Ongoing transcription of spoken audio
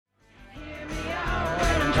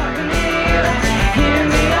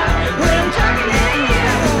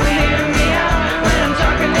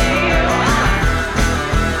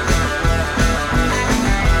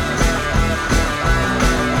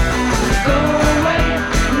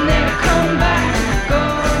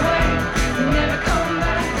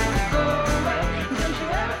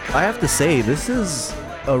I have to say, this is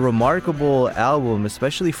a remarkable album,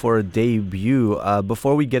 especially for a debut.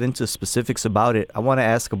 Before we get into specifics about it, I want to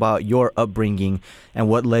ask about your upbringing and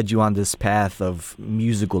what led you on this path of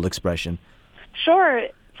musical expression. Sure.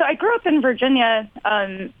 So I grew up in Virginia,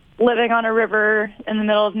 living on a river in the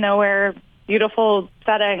middle of nowhere, beautiful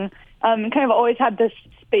setting, kind of always had this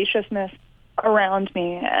spaciousness around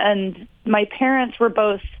me. And my parents were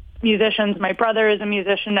both musicians. My brother is a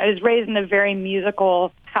musician. I was raised in a very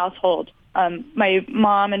musical household. My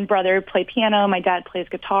mom and brother play piano. My dad plays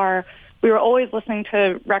guitar. We were always listening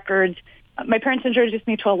to records. My parents introduced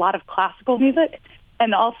me to a lot of classical music.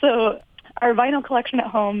 And also our vinyl collection at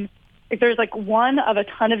home, there's like one of a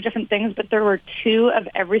ton of different things, but there were two of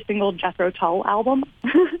every single Jethro Tull album.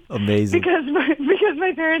 Amazing. because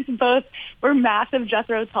my parents both were massive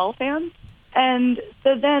Jethro Tull fans. And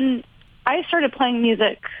so then I started playing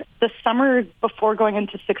music the summer before going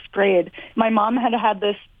into sixth grade. My mom had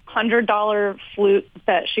this $100 flute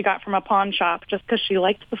that she got from a pawn shop just because she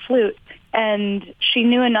liked the flute. And she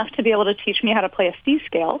knew enough to be able to teach me how to play a C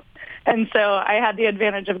scale. And so I had the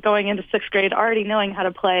advantage of going into sixth grade already knowing how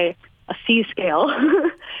to play a C scale,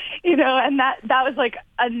 and that was like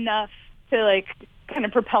enough to like kind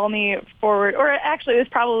of propel me forward. Or actually it was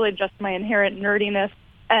probably just my inherent nerdiness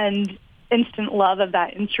and instant love of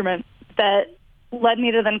that instrument that led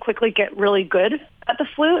me to then quickly get really good at the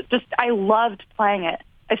flute. Just, I loved playing it.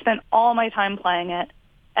 I spent all my time playing it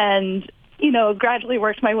and, gradually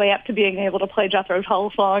worked my way up to being able to play Jethro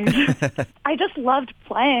Tull songs. I just loved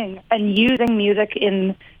playing and using music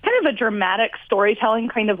in kind of a dramatic storytelling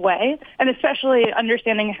kind of way, and especially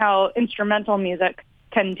understanding how instrumental music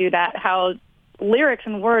can do that, how lyrics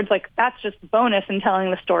and words, like, that's just bonus in telling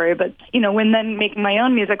the story. But, when then making my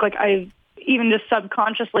own music, like, I even just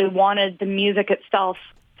subconsciously wanted the music itself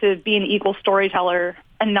to be an equal storyteller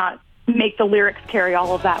and not make the lyrics carry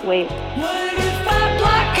all of that weight. What if I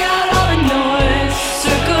block out all the noise,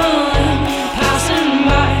 circling, passing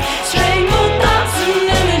by, strangled thoughts and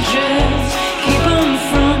images, keep them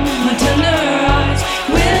from my tender eyes?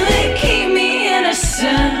 Will it keep me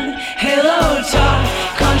innocent, halo top,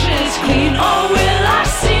 conscious clean, or will I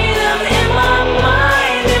see them in my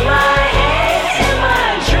mind, in my head, in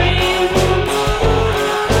my dreams?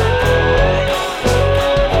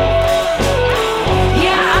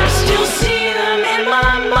 Yeah, I still see them in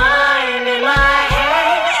my mind, in my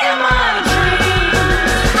head, in my dreams.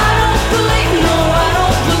 I don't believe, no, I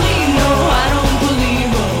don't believe, no, I don't believe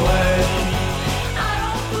a word. I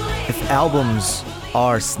don't believe. If albums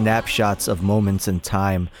are snapshots of moments in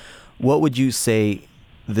time, what would you say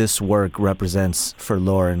this work represents for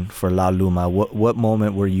Lauren, for La Luma? What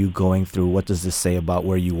moment were you going through? What does this say about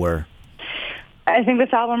where you were? I think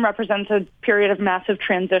this album represents a period of massive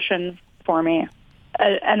transition for me,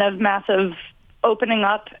 and of massive opening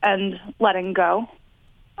up and letting go,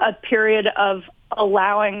 a period of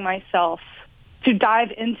allowing myself to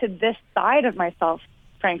dive into this side of myself,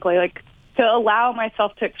 frankly, like to allow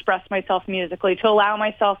myself to express myself musically, to allow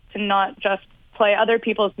myself to not just play other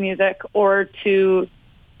people's music or to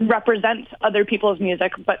represent other people's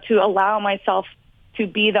music, but to allow myself to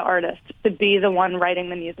be the artist, to be the one writing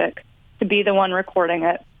the music, to be the one recording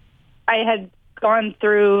it. I had gone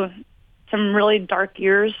through some really dark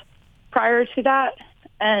years prior to that,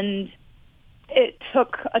 and it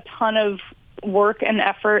took a ton of work and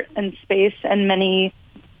effort and space and many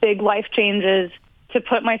big life changes to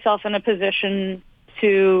put myself in a position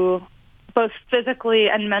to both physically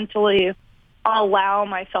and mentally allow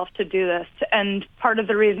myself to do this. And part of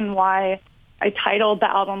the reason why I titled the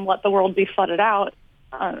album Let the World Be Flooded Out,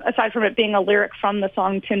 aside from it being a lyric from the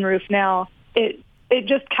song Tin Roof Now, it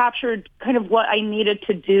just captured kind of what I needed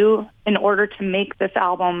to do in order to make this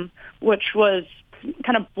album, which was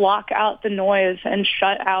kind of block out the noise and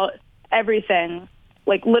shut out everything.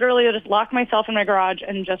 Like literally just lock myself in my garage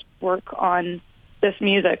and just work on this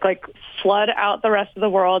music, like flood out the rest of the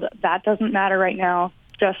world. That doesn't matter right now.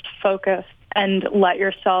 Just focus and let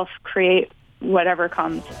yourself create whatever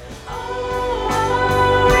comes.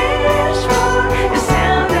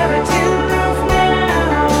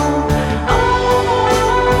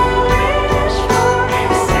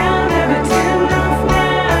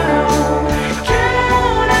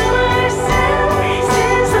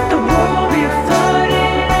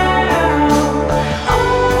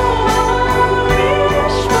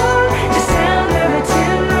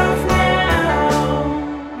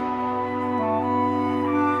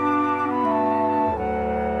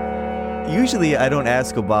 Usually I don't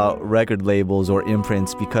ask about record labels or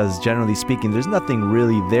imprints because generally speaking there's nothing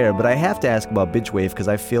really there, but I have to ask about Bitchwave because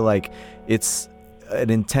I feel like it's an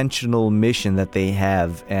intentional mission that they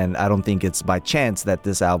have, and I don't think it's by chance that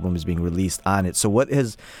this album is being released on it. So what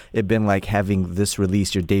has it been like having this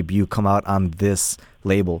release, your debut, come out on this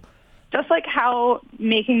label? Just like how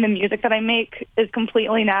making the music that I make is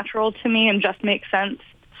completely natural to me and just makes sense,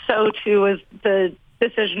 so too is the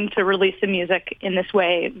decision to release the music in this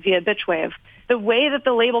way via Bitchwave. The way that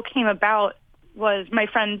the label came about was my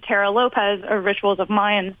friend Tara Lopez of Rituals of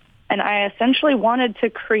Mine, and I essentially wanted to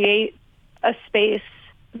create a space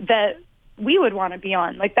that we would want to be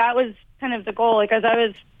on. Like, that was kind of the goal. Like, as I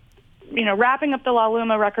was, wrapping up the La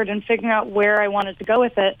Luma record and figuring out where I wanted to go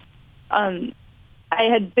with it, I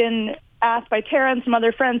had been asked by Tara and some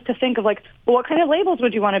other friends to think of, like, well, what kind of labels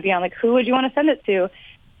would you want to be on? Like, who would you want to send it to?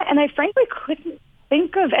 And I frankly couldn't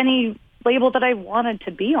think of any label that I wanted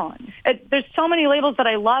to be on. There's so many labels that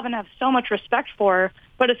I love and have so much respect for,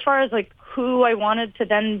 but as far as, like, who I wanted to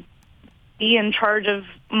then be in charge of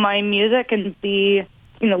my music and be,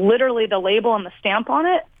 literally the label and the stamp on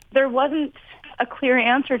it, there wasn't a clear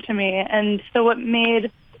answer to me. And so what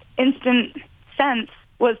made instant sense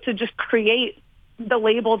was to just create the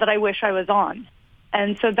label that I wish I was on.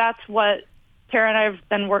 And so that's what Tara and I have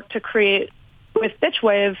then worked to create with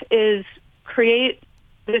Bitchwave, is create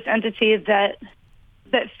this entity that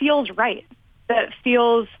feels right, that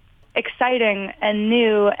feels exciting and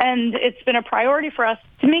new. And it's been a priority for us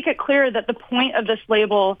to make it clear that the point of this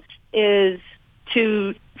label is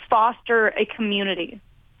to foster a community,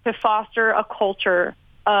 to foster a culture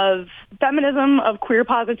of feminism, of queer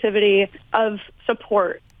positivity, of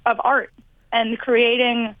support, of art, and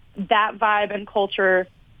creating that vibe and culture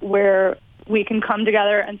where we can come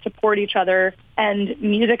together and support each other. And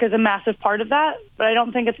music is a massive part of that, but I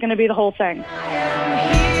don't think it's going to be the whole thing.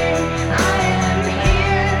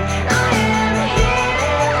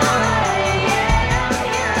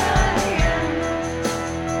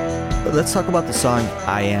 Let's talk about the song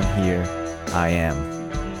I Am Here, I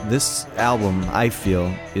Am. This album, I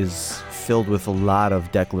feel, is filled with a lot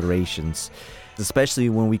of declarations, especially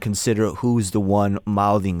when we consider who's the one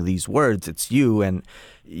mouthing these words. It's you, and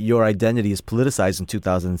your identity is politicized in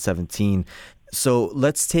 2017. So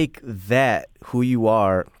let's take that, who you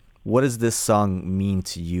are. What does this song mean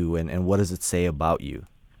to you, and what does it say about you?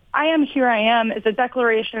 I Am Here, I Am is a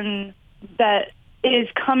declaration that is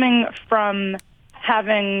coming from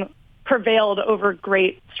having prevailed over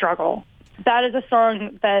great struggle. That is a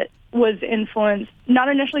song that was influenced not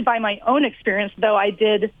initially by my own experience, though I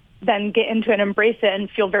did then get into it and embrace it and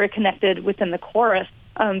feel very connected within the chorus.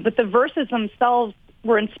 But the verses themselves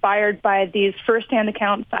were inspired by these firsthand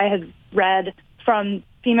accounts I had read from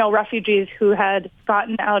female refugees who had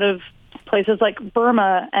gotten out of places like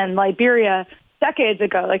Burma and Liberia decades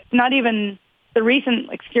ago, like not even the recent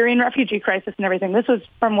Syrian refugee crisis and everything. This was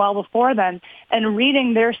from well before then. And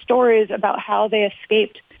reading their stories about how they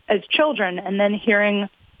escaped as children and then hearing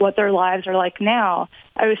what their lives are like now,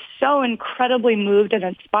 I was so incredibly moved and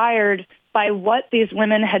inspired by what these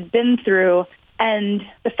women had been through and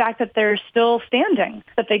the fact that they're still standing,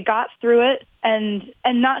 that they got through it and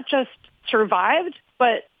not just survived,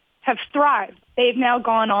 but have thrived. They've now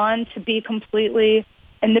gone on to be completely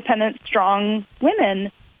independent, strong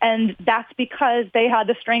women. And that's because they had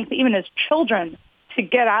the strength, even as children, to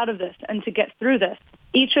get out of this and to get through this.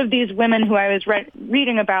 Each of these women who I was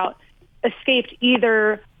reading about escaped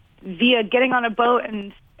either via getting on a boat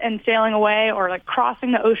and sailing away, or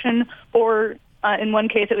crossing the ocean, or in one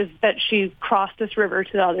case it was that she crossed this river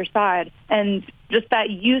to the other side. And just that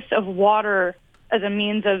use of water as a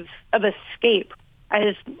means of escape,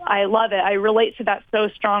 I love it. I relate to that so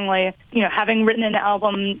strongly, having written an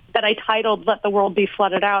album that I titled Let the World Be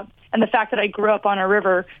Flooded Out, and the fact that I grew up on a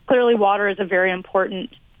river. Clearly water is a very important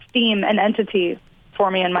theme and entity for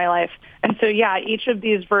me in my life. And so, yeah, each of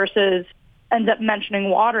these verses ends up mentioning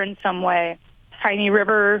water in some way. Tiny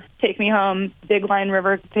river, take me home. Big line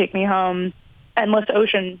river, take me home. Endless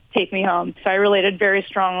ocean, take me home. So I related very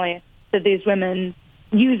strongly to these women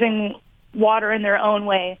using water in their own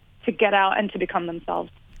way to get out and to become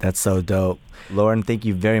themselves. That's so dope. Lauren, thank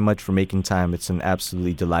you very much for making time. It's an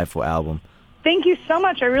absolutely delightful album. Thank you so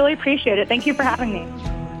much. I really appreciate it. Thank you for having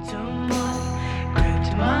me.